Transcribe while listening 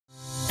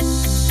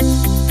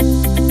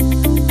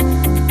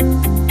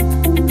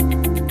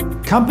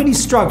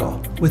Companies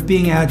struggle with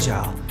being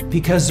agile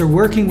because they're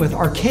working with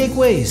archaic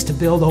ways to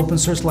build open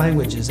source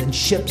languages and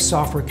ship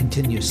software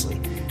continuously.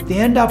 They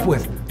end up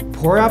with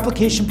poor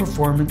application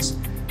performance,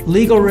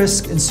 legal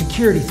risk, and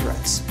security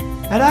threats.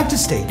 At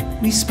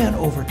ActiveState, we spent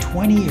over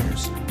 20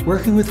 years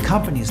working with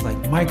companies like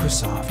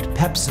Microsoft,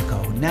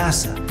 PepsiCo,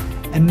 NASA,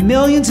 and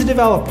millions of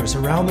developers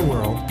around the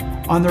world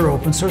on their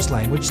open source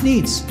language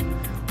needs.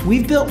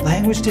 We've built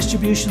language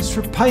distributions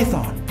for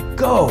Python,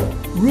 Go,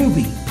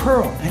 Ruby,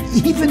 Perl,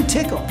 and even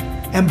Tickle.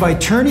 And by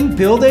turning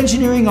build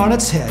engineering on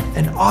its head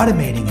and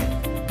automating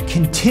it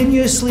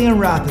continuously and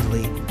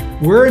rapidly,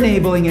 we're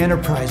enabling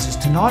enterprises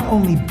to not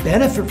only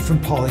benefit from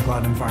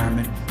polyglot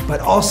environment, but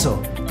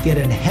also get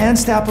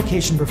enhanced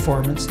application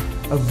performance,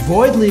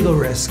 avoid legal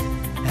risk,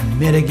 and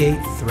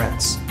mitigate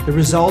threats. The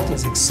result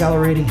is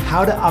accelerating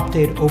how to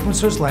update open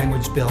source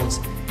language builds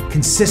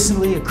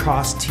consistently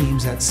across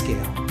teams at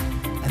scale.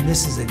 And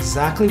this is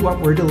exactly what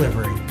we're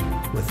delivering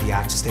with the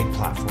ActiveState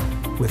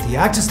platform. With the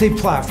ActiveState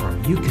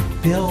platform, you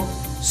can build,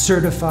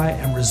 certify,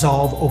 and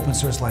resolve open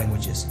source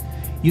languages.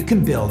 You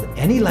can build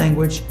any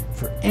language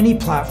for any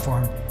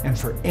platform and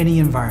for any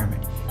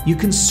environment. You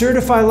can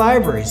certify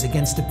libraries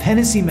against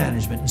dependency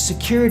management and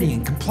security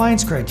and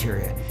compliance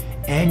criteria.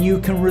 And you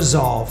can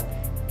resolve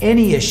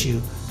any issue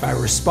by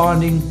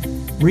responding,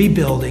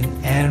 rebuilding,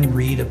 and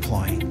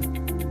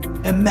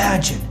redeploying.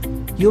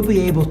 Imagine you'll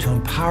be able to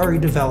empower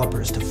your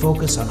developers to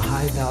focus on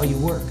high-value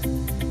work.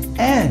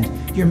 And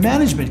your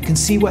management can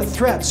see what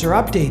threats or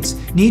updates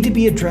need to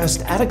be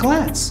addressed at a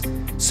glance,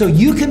 so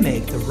you can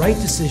make the right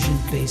decision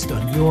based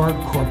on your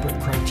corporate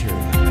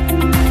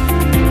criteria.